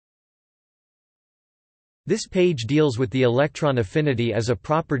This page deals with the electron affinity as a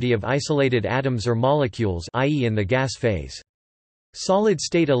property of isolated atoms or molecules, i.e. in the gas phase.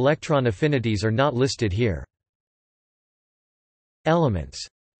 Solid-state electron affinities are not listed here. Elements.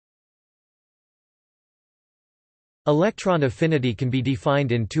 Electron affinity can be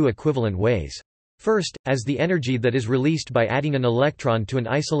defined in two equivalent ways. First, as the energy that is released by adding an electron to an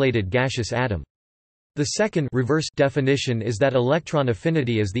isolated gaseous atom. The second reverse definition is that electron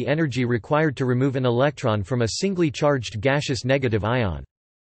affinity is the energy required to remove an electron from a singly charged gaseous negative ion.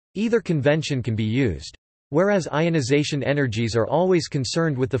 Either convention can be used. Whereas ionization energies are always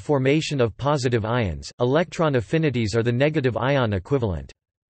concerned with the formation of positive ions, electron affinities are the negative ion equivalent.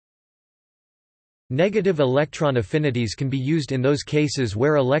 Negative electron affinities can be used in those cases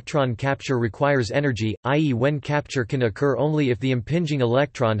where electron capture requires energy, i.e. when capture can occur only if the impinging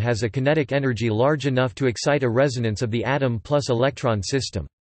electron has a kinetic energy large enough to excite a resonance of the atom plus electron system.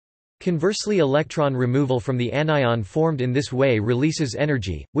 Conversely, electron removal from the anion formed in this way releases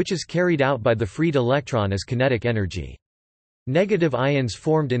energy, which is carried out by the freed electron as kinetic energy. Negative ions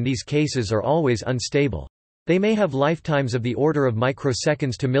formed in these cases are always unstable. They may have lifetimes of the order of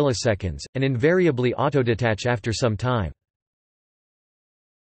microseconds to milliseconds, and invariably autodetach after some time.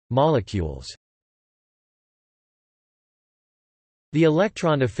 Molecules. The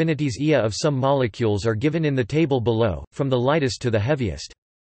electron affinities Ia of some molecules are given in the table below, from the lightest to the heaviest.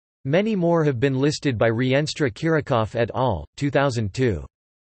 Many more have been listed by Rienstra-Kirikov et al., 2002.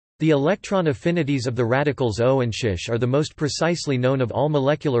 The electron affinities of the radicals O and Sh are the most precisely known of all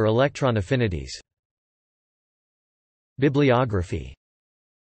molecular electron affinities. Bibliography.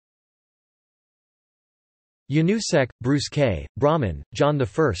 Janusek, Bruce K., Brahman, John I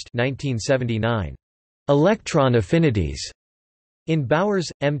 1979. Electron affinities. In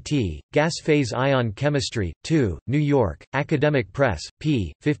Bowers, M.T., Gas Phase Ion Chemistry, 2, New York, Academic Press,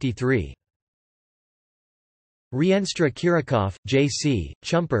 p. 53. Rienstra-Kirikov, J.C.,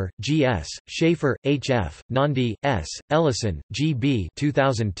 Chumper, G.S., Schaefer, H.F., Nandi, S., Ellison, G.B.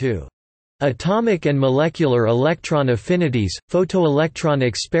 2002. Atomic and Molecular Electron Affinities, Photoelectron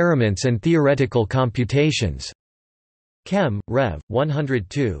Experiments and Theoretical Computations. Chem. Rev.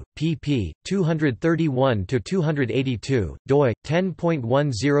 102, pp. 231–282, doi.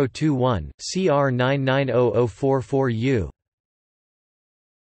 10.1021, cr 990044u.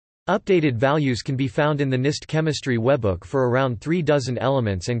 Updated values can be found in the NIST Chemistry webbook for around 36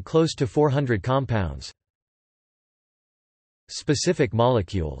 elements and close to 400 compounds. Specific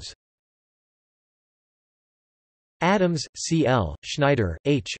molecules. Atoms, C. L., Schneider,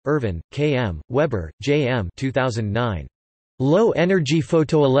 H., Irvin, K. M., Weber, J. M. 2009. Low-energy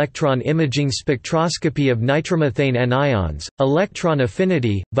photoelectron imaging spectroscopy of nitromethane anions, electron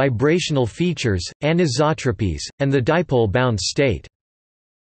affinity, vibrational features, anisotropies, and the dipole-bound state.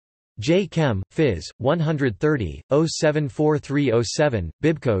 J. Chem, Phys. 130, 074307,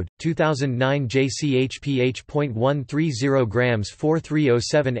 bibcode 2009 JCHPH.130 grams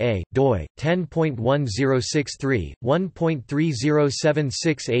 4307A, doi 10.1063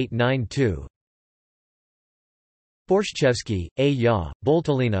 1.30768892. Borshchevsky, A. Ya,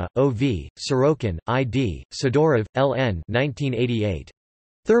 Boltolina, O. V., Sorokin, I. D., Sidorov, L. N. 1988.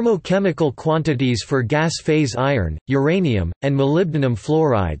 Thermochemical quantities for gas phase iron, uranium, and molybdenum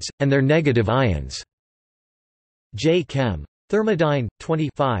fluorides, and their negative ions. J. Chem. Thermodyne,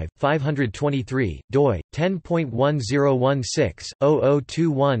 25, 523, doi,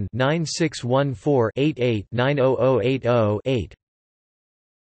 10.1016-0021-9614-88-90080-8.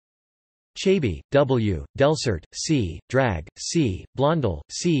 Chaby, W., Delsert, C., Drag, C., Blondel,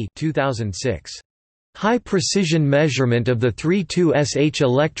 C. 2006. High-precision measurement of the 3,2-SH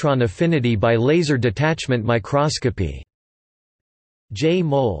electron affinity by laser detachment microscopy. J.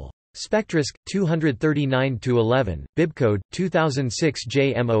 Mol. Spectrisk, 239–11, bibcode 2006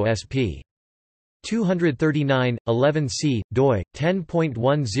 JMOSP. 239, 11c, doi,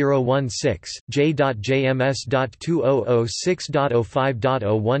 10.1016,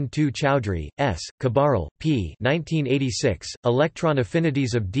 j.jms.2006.05.012 Chowdhury, S., Kabarel, P. 1986, Electron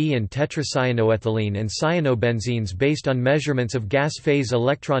affinities of D- and tetracyanoethylene and cyanobenzenes based on measurements of gas phase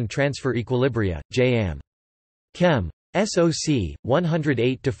electron transfer equilibria, J.M. Chem. SOC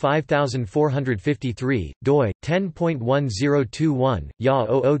 108-5453, doi 10.1021, YA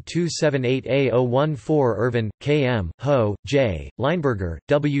 00278A014 Irvin, K.M., Ho, J., Leinberger,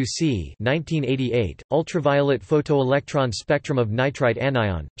 W.C. 1988, Ultraviolet photoelectron spectrum of nitrite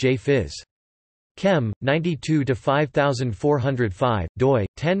anion, J. Phys. Chem 92 to 5405 doi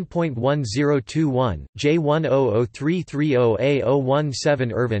 10.1021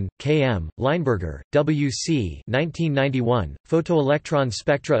 J100330A017 Irvin Km Lineberger WC 1991 Photoelectron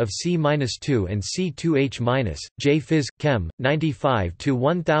spectra of C-2 and C2H-, J Phys Chem 95 to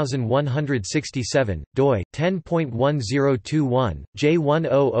 1167 doi 10.1021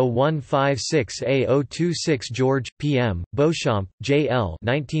 J100156A026 George PM Beauchamp JL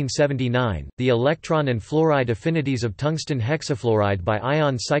 1979 The electron and fluoride affinities of tungsten hexafluoride by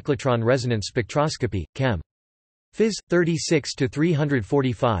ion cyclotron resonance spectroscopy, Chem. Phys. 36 to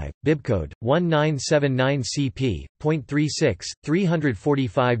 345, bibcode 1979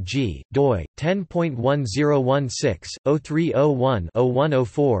 CP.36/345G, doi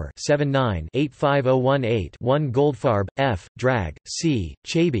 10.1016/0301/0104-79-85018-1 Goldfarb, F. Drag, C.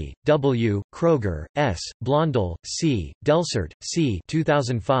 Chaby, W. Kroger, S. Blondel, C. Delsert, C.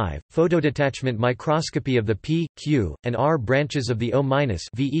 2005. Photodetachment microscopy of the P, Q, and R branches of the O-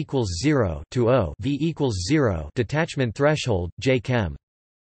 V equals 0 to O V equals 0 detachment threshold, J Chem.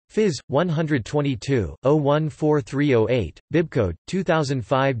 Phys. 122, 014308, bibcode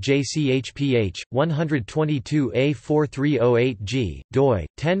 2005 JCHPH 122A4308G, doi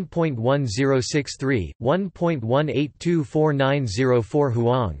 10.1063 1.1824904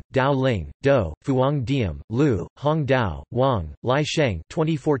 Huang, Dao Ling, Do, Fuang Diem, Lu, Hong Dao, Wang, Lai Sheng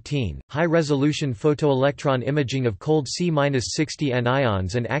 2014. High resolution photoelectron imaging of cold C-60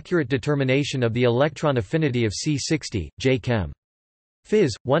 anions and accurate determination of the electron affinity of C60, J Chem.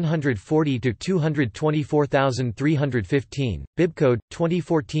 Phys. 140 to 224315, bibcode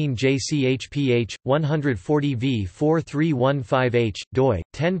 2014 JCHPH 140V4315H, doi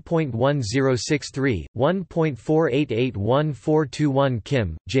 10.1063 1.48814221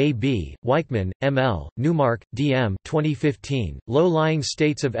 Kim, J. B., Weichmann, M. L., Newmark, D. M. 2015. Low-lying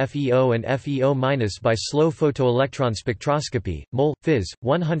states of FeO and FeO- by slow photoelectron spectroscopy, mol. Phys.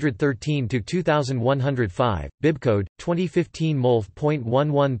 113 to 2105, bibcode 2015 mol.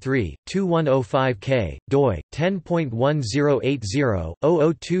 0.113-2105 doi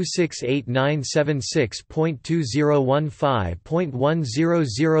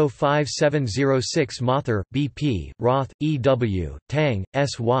 10.1080/00268976.2015.10057006 Mother, B. P., Roth, E. W., Tang,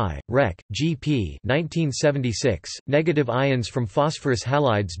 S. Y., Rec. G. P. 1976. Negative ions from phosphorus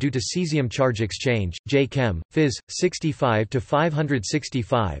halides due to cesium charge exchange, J Chem. Phys. 65 to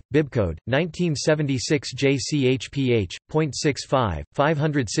 565, bibcode 1976 JCHPH. 0.65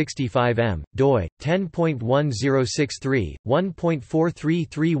 565 m, doi 10.1063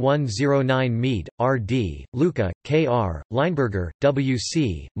 1.433109 Mead, R. D., Luca, K. R., Lineberger, W.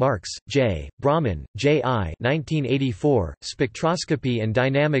 C., Marx, J., Brahman, J. I. 1984. Spectroscopy and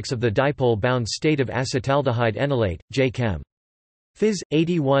dynamics of the dipole-bound state of acetaldehyde enolate, J Chem. Phys.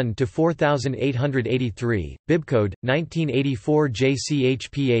 81 to 4883, bibcode 1984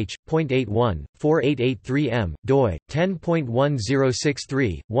 JCHPH. 0.81 4883 m, doi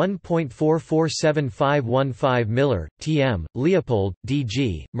 10.1063 1.447515 Miller, T. M., Leopold, D.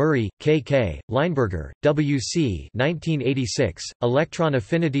 G., Murray, K. K., Lineberger, W. C. 1986. Electron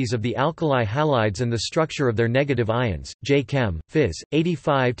affinities of the alkali halides and the structure of their negative ions, J Chem. Phys.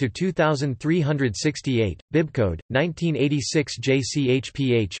 85 to 2368, bibcode 1986 JCHPH.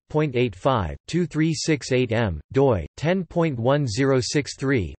 0.85 2368 m, doi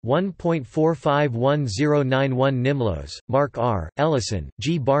 10.1063 1.451091 Nimlos, Mark R., Ellison,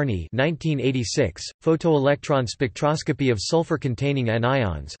 G. Barney 1986. Photoelectron spectroscopy of sulfur-containing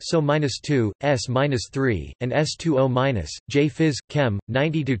anions SO-2, S-3, and S2O-, J Phys. Chem.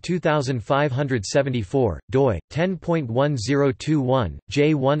 90 to 2574, doi 10.1021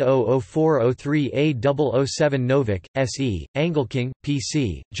 J100403A007 Novik, S.E., Engelking,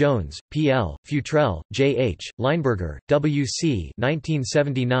 P.C., Jones, P.L., Futrell, J.H., Lineberger, W.C.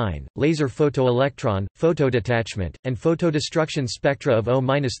 1979. Laser photoelectron, photodetachment, and photodestruction spectra of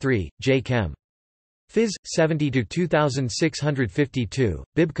O-3, J Chem. Phys. 70 to 2652,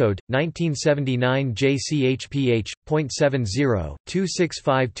 bibcode 1979 JCHPH. 0.70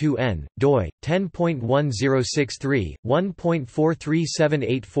 2652 n, doi 10.1063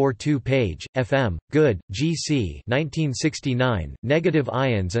 1.437842 Page, FM, Good, G.C. 1969. Negative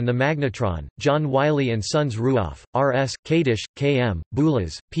ions and the magnetron, John Wiley and Sons Ruoff, R.S., Kadish, K.M.,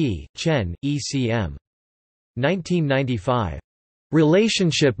 Boulas, P. Chen, E.C.M. 1995.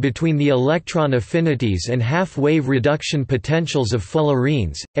 Relationship between the electron affinities and half-wave reduction potentials of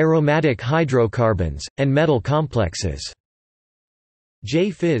fullerenes, aromatic hydrocarbons, and metal complexes. J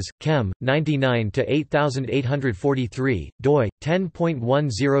Phys. Chem. 99 to 8843, doi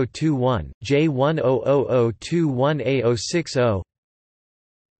 10.1021 J100021A060.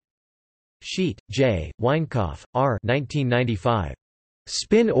 Sheet, J., Weinkauf, R. 1995.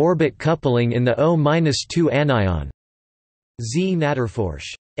 Spin-orbit coupling in the O-2 anion. Z.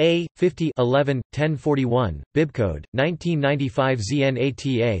 Natterforsch. A. 50 11, 1041, Bibcode, 1995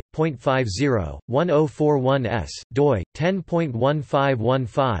 ZNATA.50, 1041s, doi,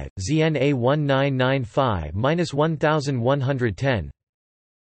 10.1515, ZNA 1995-1110.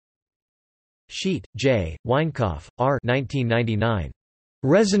 Sheet, J., Weinkauf, R. 1999.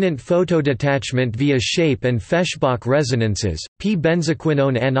 Resonant photodetachment via shape and Feshbach resonances,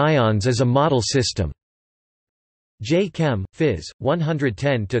 p-benzoquinone anions as a model system. J. Chem, Phys.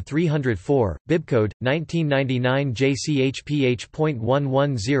 110-304, Bibcode, 1999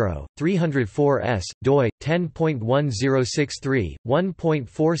 JCHPH.110, 304s, doi, 10.1063,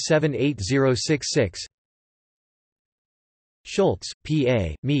 1.478066. Schultz, P.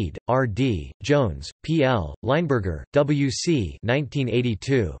 A., Mead, R. D., Jones, P. L., Leinberger, W. C.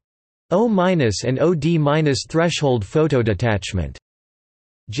 1982. O- and OD- threshold photodetachment.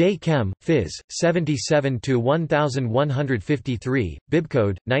 J. Chem, Phys. 77-1153,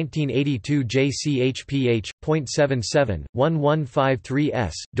 Bibcode, 1982 JCHPH.77,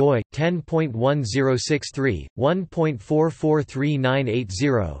 1153s, doi, 10.1063,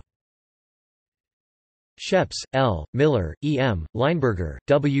 1.443980. Sheps, L., Miller, E. M., Leinberger,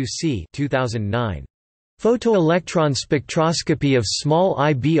 W. C. 2009. Photoelectron spectroscopy of small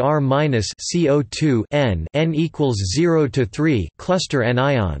IBr-CO2 n equals 0 to 3 cluster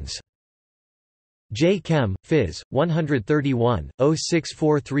anions. J. Chem, Phys. 131,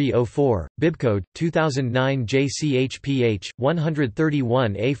 064304, Bibcode, 2009 JCHPH,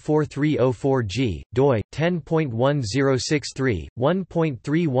 131A4304G, doi, 10.1063,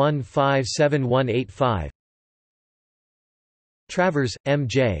 1.31571885. Travers, M.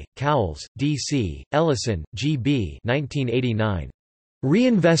 J., Cowles, D. C., Ellison, G. B. 1989.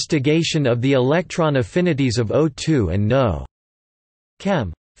 Reinvestigation of the electron affinities of O2 and No.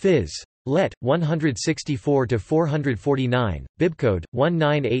 Chem. Phys. Let. 164-449, Bibcode,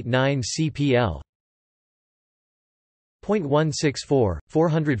 1989 CPL. .164,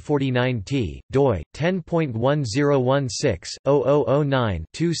 449 t, doi,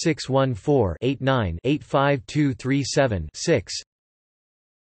 10.1016-0009-2614-89-85237-6.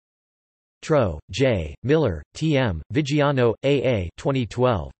 Tro, J., Miller, T. M., Vigiano, A. A.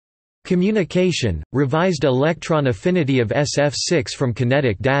 2012. Communication, Revised Electron Affinity of SF6 from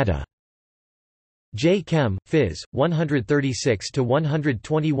Kinetic Data. J. Chem, Phys.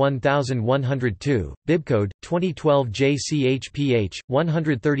 136-121102, Bibcode, 2012 JCHPH,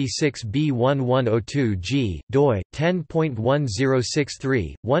 136B1102G, doi,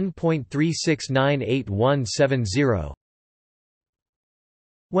 10.1063, 1.36987170.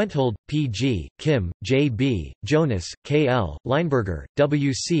 Wenthold, P. G., Kim, J. B., Jonas, K. L., Leinberger,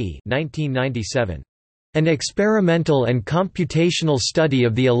 W. C. 1997. An experimental and computational study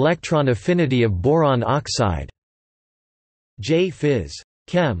of the electron affinity of boron oxide. J. Phys.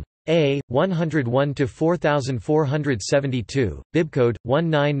 Chem. A. 101-4472, Bibcode,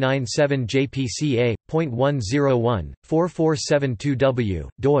 1997 JPCA.101, 4472W,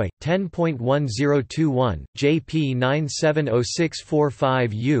 doi, 10.1021, JP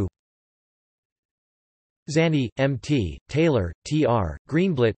 970645U. Zanni, M. T., Taylor, T. R.,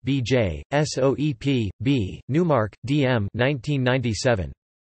 Greenblatt, B. J., SOEP, B., Newmark, D. M. 1997.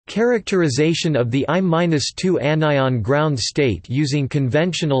 Characterization of the I-2 anion ground state using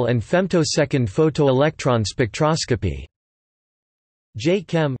conventional and femtosecond photoelectron spectroscopy. J.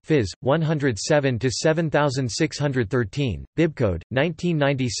 Chem, Phys. 107-7613, Bibcode,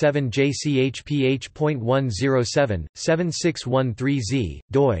 1997 JCHPH.107, 7613Z,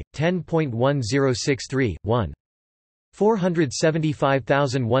 doi, 10.1063, 1.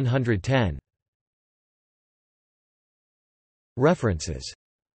 475110. References.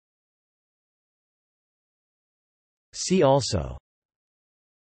 See also